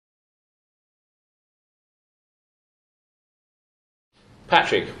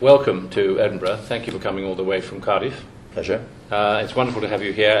Patrick, welcome to Edinburgh. Thank you for coming all the way from Cardiff. Pleasure. It's wonderful to have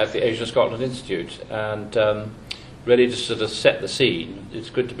you here at the Asian Scotland Institute. And really just sort of set the scene, it's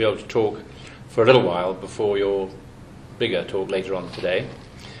good to be able to talk for a little while before your bigger talk later on today.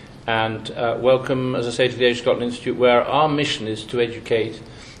 And welcome, as I say, to the Asian Scotland Institute, where our mission is to educate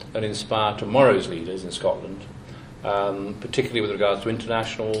and inspire tomorrow's leaders in Scotland, particularly with regards to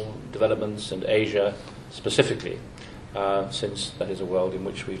international developments and Asia specifically, since that is a world in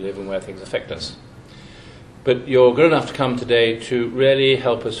which we live and where things affect us. But you're good enough to come today to really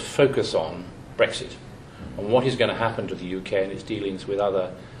help us focus on Brexit, on what is going to happen to the UK and its dealings with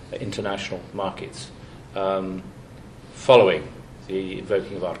other international markets following the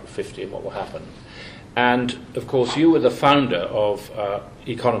invoking of Article 50 and what will happen. And, of course, you were the founder of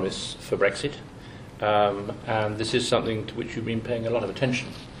Economists for Brexit, and this is something to which you've been paying a lot of attention.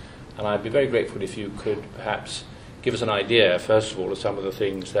 And I'd be very grateful if you could perhaps give us an idea, first of all, of some of the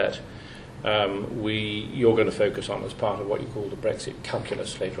things that you're going to focus on as part of what you call the Brexit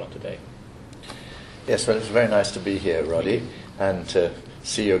calculus later on today. Yes, well, it's very nice to be here, Roddy, and to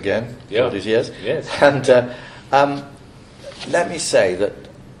see you again. Yeah. All these years. Yes. And let me say that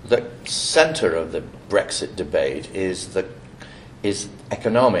the centre of the Brexit debate is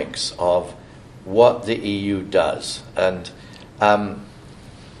economics of what the EU does. And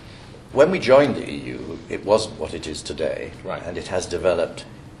when we joined the EU, it wasn't what it is today, right. And it has developed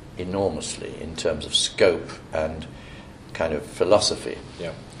enormously in terms of scope and kind of philosophy.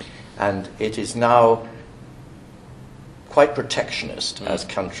 Yeah. And it is now quite protectionist as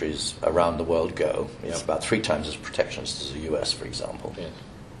countries around the world go. It's about 3 times as protectionist as the US, for example. Yes.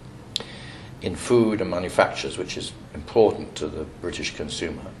 In food and manufactures, which is important to the British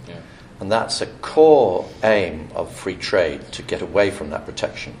consumer. Yeah. And that's a core aim of free trade, to get away from that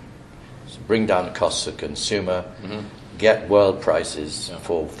protection. So bring down the costs of consumer, get world prices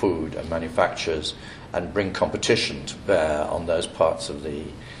for food and manufactures, and bring competition to bear on those parts of the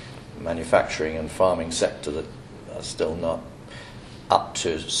manufacturing and farming sector that are still not up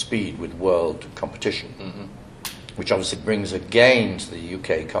to speed with world competition, which obviously brings a gain to the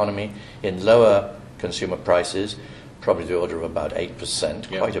UK economy in lower consumer prices, probably the order of about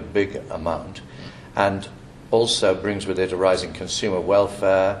 8%, quite a big amount, and also brings with it a rise in consumer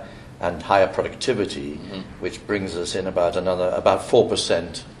welfare and higher productivity, which brings us in about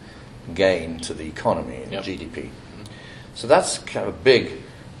 4% gain to the economy in GDP. So that's kind of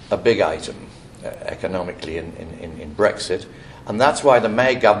a big item economically in Brexit, and that's why the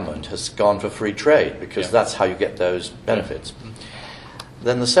May government has gone for free trade, because that's how you get those benefits.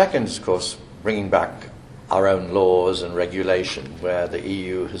 Then the second is, of course, bringing back our own laws and regulation, where the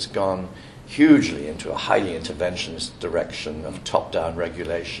EU has gone hugely into a highly interventionist direction of top-down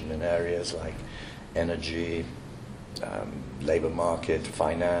regulation in areas like energy, labour market,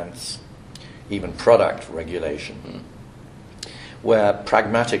 finance, even product regulation, where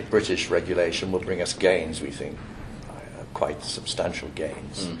pragmatic British regulation will bring us gains, we think, quite substantial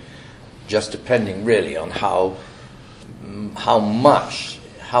gains, just depending really on how much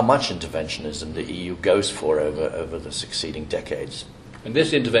interventionism the EU goes for over the succeeding decades. And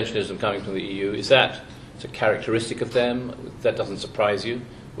this interventionism coming from the EU, is that a characteristic of them? That doesn't surprise you?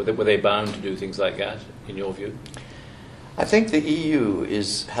 Were they bound to do things like that, in your view? I think the EU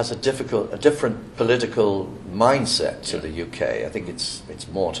has a different political mindset to the UK. I think it's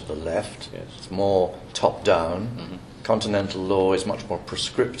more to the left. Yes. It's more top-down. Continental law is much more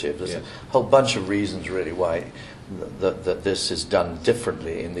prescriptive. There's a whole bunch of reasons, really, why that this is done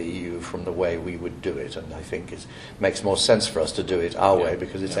differently in the EU from the way we would do it. And I think it makes more sense for us to do it our way,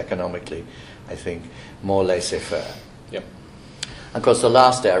 because it's economically, I think, more laissez-faire. Yep. Of course, the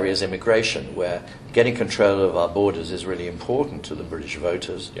last area is immigration, where getting control of our borders is really important to the British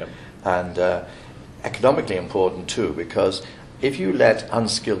voters, and economically important too, because if you let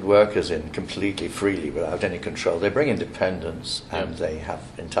unskilled workers in completely freely without any control, they bring independence and they have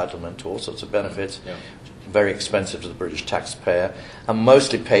entitlement to all sorts of benefits, very expensive to the British taxpayer, and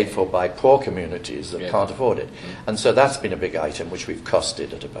mostly paid for by poor communities that can't afford it. And so that's been a big item, which we've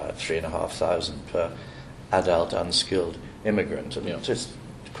costed at about £3,500 per adult unskilled immigrant, and it's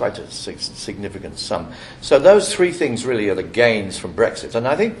quite a significant sum. So those 3 things really are the gains from Brexit, and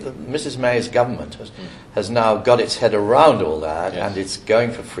I think that Mrs May's government has now got its head around all that, and it's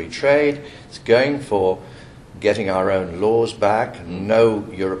going for free trade, it's going for getting our own laws back, no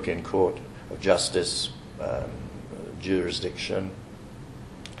European Court of Justice jurisdiction,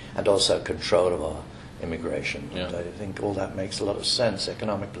 and also control of our immigration. And I think all that makes a lot of sense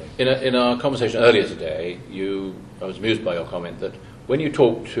economically. In our conversation earlier today, I was amused by your comment that when you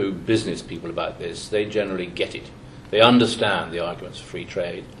talk to business people about this, they generally get it. They understand the arguments for free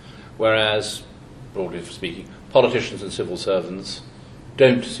trade, whereas, broadly speaking, politicians and civil servants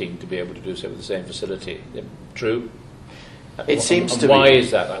don't seem to be able to do so with the same facility. True? It seems to be. Why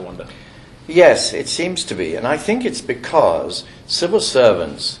is that, I wonder? Yes, it seems to be. And I think it's because civil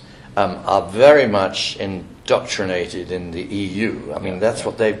servants are very much indoctrinated in the EU. I mean, that's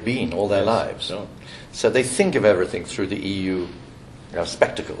what they've been all their lives. Sure. So they think of everything through the EU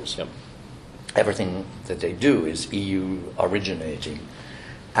spectacles. Yep. Everything that they do is EU originating.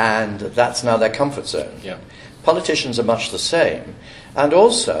 And that's now their comfort zone. Yeah. Politicians are much the same. And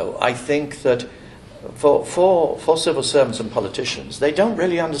also, I think that for civil servants and politicians, they don't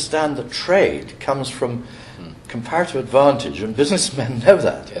really understand that trade comes from comparative advantage, and businessmen know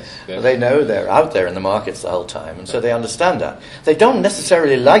that. Yes, yes. They know they're out there in the markets the whole time, and so they understand that. They don't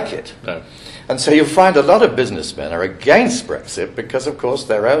necessarily like it. No. And so you'll find a lot of businessmen are against Brexit because, of course,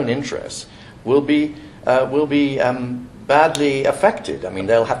 their own interests will be badly affected. I mean,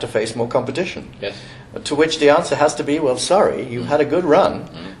 they'll have to face more competition. Yes. To which the answer has to be, well, sorry, you've had a good run,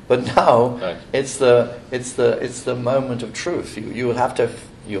 but now it's the moment of truth. You'll have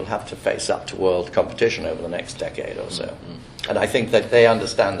to face up to world competition over the next decade or so, and I think that they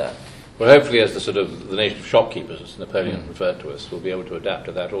understand that. Well, hopefully, as the nation of shopkeepers, as Napoleon referred to us, we'll be able to adapt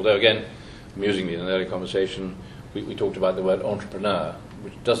to that. Although, again, amusingly, in an earlier conversation, we talked about the word entrepreneur,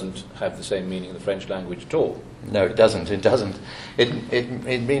 which doesn't have the same meaning in the French language at all. No, it doesn't. It doesn't.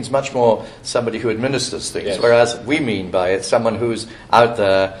 It means much more somebody who administers things, yes. Whereas we mean by it someone who's out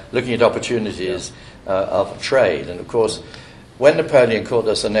there looking at opportunities of trade. And of course, when Napoleon called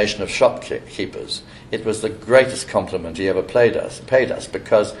us a nation of shopkeepers, it was the greatest compliment he ever paid us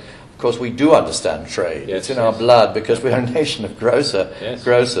because, of course, we do understand trade. Yes, it's in our blood because we're a nation of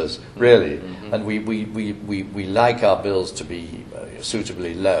grocers, really. And we like our bills to be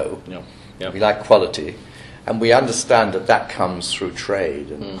suitably low. Yeah. Yeah. We like quality. And we understand that comes through trade.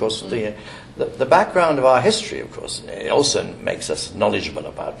 And, of course, the background of our history, of course, it also makes us knowledgeable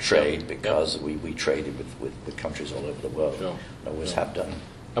about trade because we traded with countries all over the world. Sure. And always have done.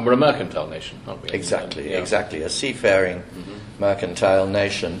 And we're a mercantile nation, aren't we? Exactly, exactly. A seafaring mercantile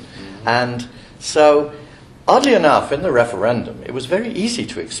nation. And so, oddly enough, in the referendum, it was very easy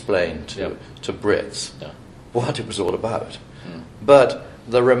to explain to Brits what it was all about. But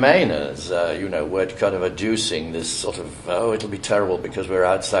the Remainers, were kind of adducing this sort of, it'll be terrible because we're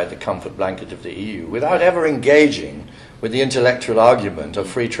outside the comfort blanket of the EU, without ever engaging with the intellectual argument of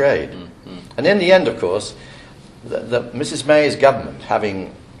free trade. And in the end, of course, the Mrs. May's government,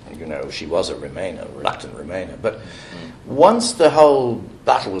 having, she was a Remainer, a reluctant Remainer, but once the whole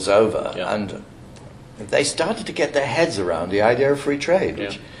battle was over, and they started to get their heads around the idea of free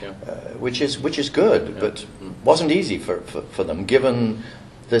trade, which is good, but wasn't easy for them, given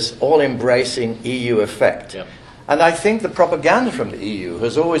this all-embracing EU effect. Yeah. And I think the propaganda from the EU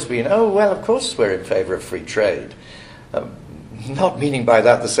has always been, of course we're in favour of free trade. Not meaning by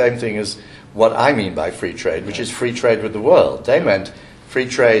that the same thing as what I mean by free trade, which is free trade with the world. They meant free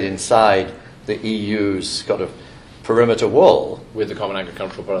trade inside the EU's kind of perimeter wall. With the Common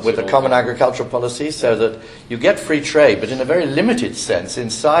Agricultural Policy. With the Common Agricultural Policy, so that you get free trade, but in a very limited sense,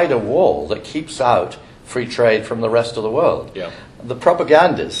 inside a wall that keeps out free trade from the rest of the world. Yeah. The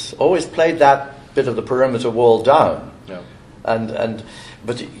propagandists always played that bit of the perimeter wall down. Yeah.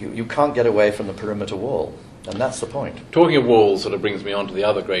 But you can't get away from the perimeter wall, and that's the point. Talking of walls sort of brings me on to the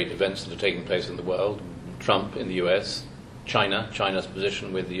other great events that are taking place in the world. Trump in the US, China's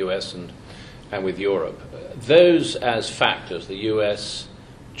position with the US and with Europe. Those as factors, the US,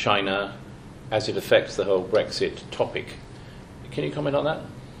 China, as it affects the whole Brexit topic. Can you comment on that?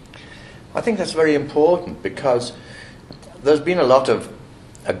 I think that's very important because there's been a lot of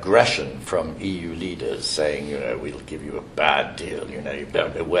aggression from EU leaders saying, we'll give you a bad deal, you better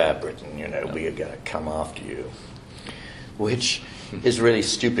beware, Britain, we are going to come after you, which is really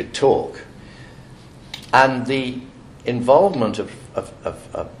stupid talk. And the involvement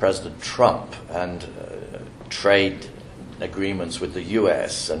of President Trump and trade agreements with the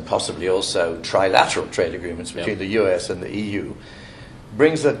US and possibly also trilateral trade agreements between the US and the EU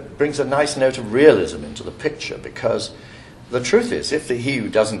brings a nice note of realism into the picture, because the truth is, if the EU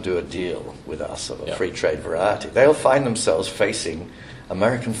doesn't do a deal with us of a free trade variety, they'll find themselves facing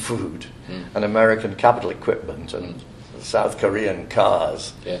American food and American capital equipment and South Korean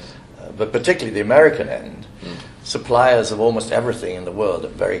cars, but particularly the American end, suppliers of almost everything in the world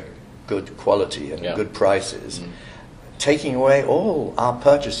at very good quality and good prices, taking away all our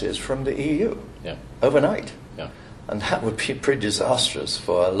purchases from the EU overnight. And that would be pretty disastrous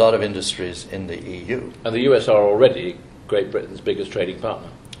for a lot of industries in the EU. And the US are already Great Britain's biggest trading partner.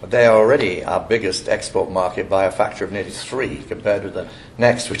 they are already our biggest export market by a factor of nearly 3 compared with the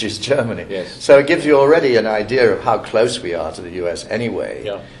next, which is Germany. Yes. So it gives you already an idea of how close we are to the US anyway.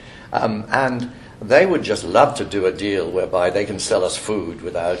 Yeah. And they would just love to do a deal whereby they can sell us food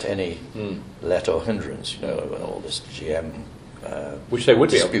without any let or hindrance, all this GM which they would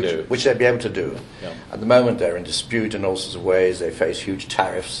dispute, be able to do. which they'd be able to do. Yeah. At the moment, they're in dispute in all sorts of ways. They face huge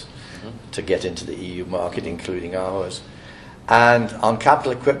tariffs to get into the EU market, including ours. And on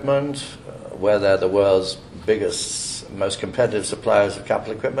capital equipment, where they're the world's biggest, most competitive suppliers of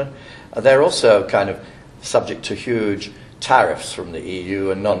capital equipment, they're also kind of subject to huge tariffs from the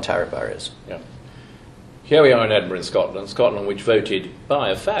EU and non-tariff barriers. Yeah. Here we are in Edinburgh, in Scotland, which voted by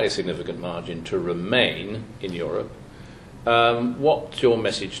a fairly significant margin to remain in Europe. What's your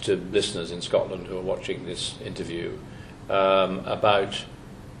message to listeners in Scotland who are watching this interview about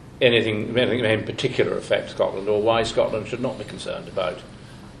anything in particular affect Scotland, or why Scotland should not be concerned about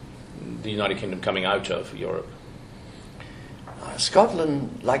the United Kingdom coming out of Europe?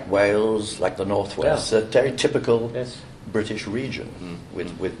 Scotland, like Wales, like the Northwest, a very typical British region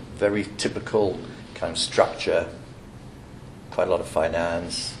with very typical kind of structure, quite a lot of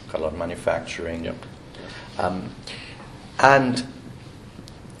finance, quite a lot of manufacturing, and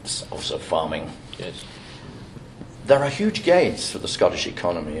also farming. Yes. There are huge gains for the Scottish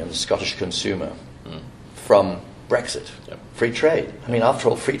economy and the Scottish consumer from Brexit, free trade. I mean, after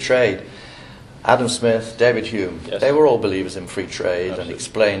all, free trade, Adam Smith, David Hume, they were all believers in free trade and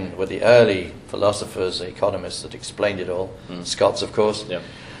explained, were the early philosophers, economists that explained it all, Scots, of course.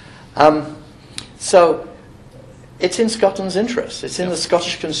 So it's in Scotland's interest. It's in the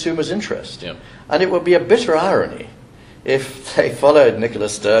Scottish consumer's interest. And it would be a bitter irony if they followed Nicola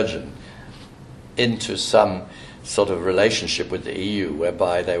Sturgeon into some sort of relationship with the EU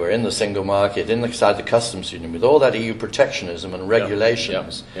whereby they were in the single market, inside the customs union, with all that EU protectionism and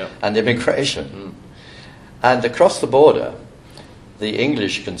regulations and immigration. And across the border, the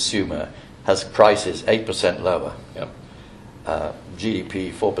English consumer has prices 8% lower,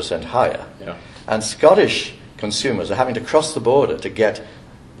 GDP 4% higher. And Scottish consumers are having to cross the border to get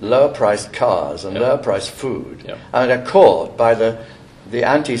lower-priced cars and lower-priced food, and are caught by the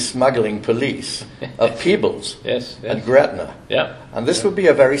anti-smuggling police of Peebles and Gretna. And this would be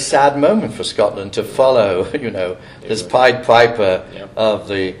a very sad moment for Scotland to follow, this Pied Piper of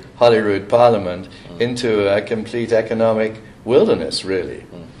the Holyrood Parliament into a complete economic wilderness, really.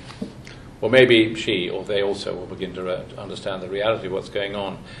 Well, maybe she or they also will begin to understand the reality of what's going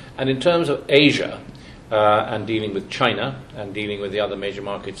on. And in terms of Asia and dealing with China and dealing with the other major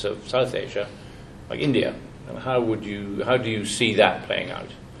markets of South Asia, like India, how do you see that playing out?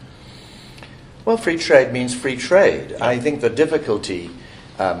 Well, free trade means free trade. I think the difficulty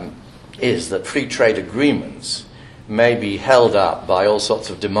is that free trade agreements may be held up by all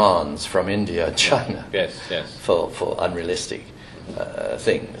sorts of demands from India and China for unrealistic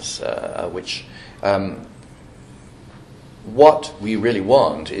things, which what we really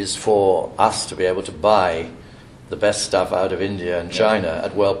want is for us to be able to buy the best stuff out of India and China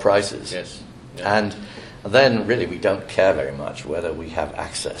at world prices. And then really we don't care very much whether we have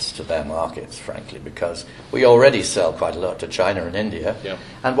access to their markets, frankly, because we already sell quite a lot to China and India.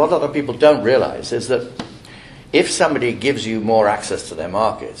 And what a lot of people don't realize is that if somebody gives you more access to their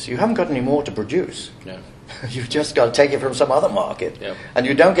markets, you haven't got any more to produce. You've just got to take it from some other market. And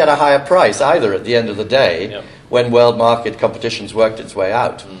you don't get a higher price either at the end of the day when world market competition's worked its way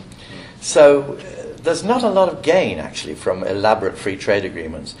out. So there's not a lot of gain, actually, from elaborate free trade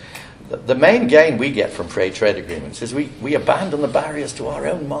agreements. The main gain we get from free trade agreements is we abandon the barriers to our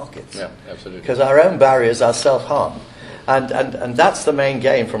own markets. Because our own barriers are self-harm. And that's the main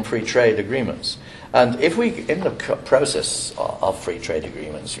gain from free trade agreements. And if we, in the process of free trade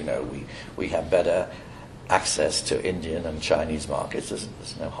agreements, we have better access to Indian and Chinese markets,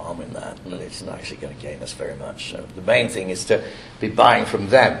 there's no harm in that, but it's not actually going to gain us very much. So the main thing is to be buying from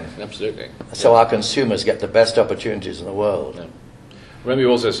them. So our consumers get the best opportunities in the world. Remember,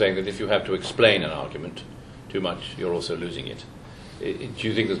 you're also saying that if you have to explain an argument too much, you're also losing it. Do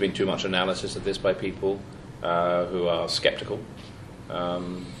you think there's been too much analysis of this by people who are sceptical?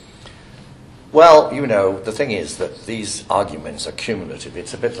 Well, the thing is that these arguments are cumulative.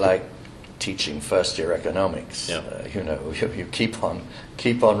 It's a bit like teaching first-year economics. You keep on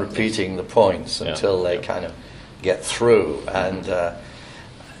repeating the points until they kind of get through, and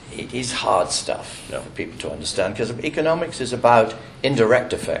it is hard stuff for people to understand, because economics is about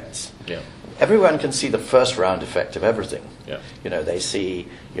indirect effects. Everyone can see the first round effect of everything. They see,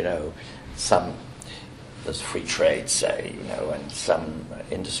 some there's free trade, say, and some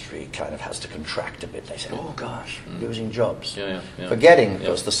industry kind of has to contract a bit. They say, oh gosh, losing jobs. Forgetting, of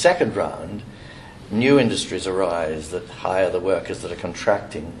course, the second round, new industries arise that hire the workers that are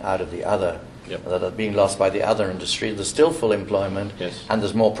contracting out of the other, that are being lost by the other industry. There's still full employment, and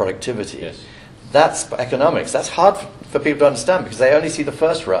there's more productivity. Yes. That's economics. That's hard for people to understand because they only see the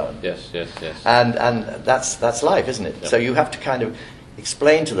first round. Yes. And that's life, isn't it? So you have to kind of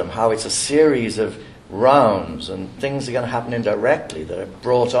explain to them how it's a series of rounds and things are going to happen indirectly that are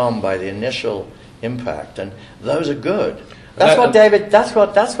brought on by the initial impact, and those are good. That's what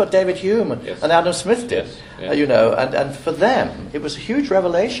David Hume and Adam Smith did. And for them it was a huge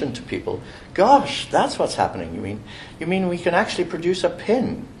revelation to people. Gosh, that's what's happening. You mean we can actually produce a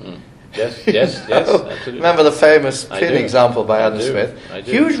pin? Yes, absolutely. Remember the famous pin example by Adam Smith?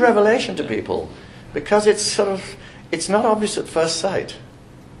 Huge revelation to people because it's not obvious at first sight.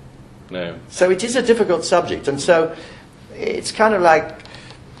 No. So it is a difficult subject, and so it's kind of like,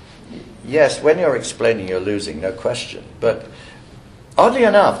 yes, when you're explaining, you're losing, no question. But oddly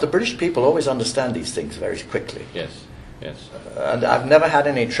enough, the British people always understand these things very quickly. Yes. And I've never had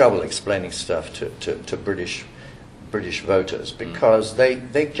any trouble explaining stuff to British voters because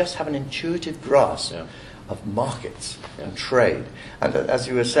they just have an intuitive grasp of markets and trade. And as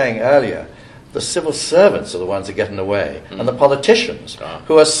you were saying earlier, the civil servants are the ones that get in the way, and the politicians,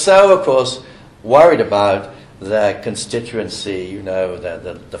 who are so, of course, worried about their constituency,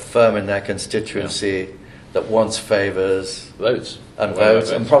 the firm in their constituency that wants favours, votes,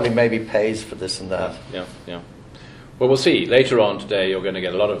 and probably maybe pays for this and that. Yeah. Well, we'll see. Later on today, you're going to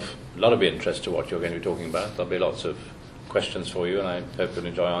get a lot of interest to what you're going to be talking about. There'll be lots of questions for you, and I hope you'll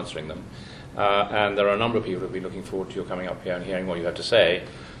enjoy answering them. And there are a number of people who'll be looking forward to your coming up here and hearing what you have to say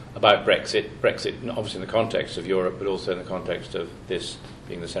about Brexit, obviously in the context of Europe, but also in the context of this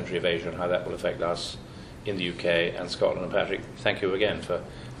being the century of Asia and how that will affect us in the UK and Scotland. And Patrick, thank you again for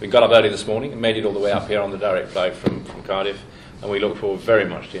we got up early this morning and made it all the way up here on the direct flight from Cardiff, and we look forward very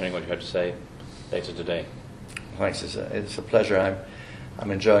much to hearing what you have to say later today. Thanks, it's a pleasure.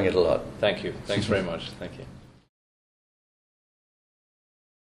 I'm enjoying it a lot. Thank you. Thanks very much. Thank you.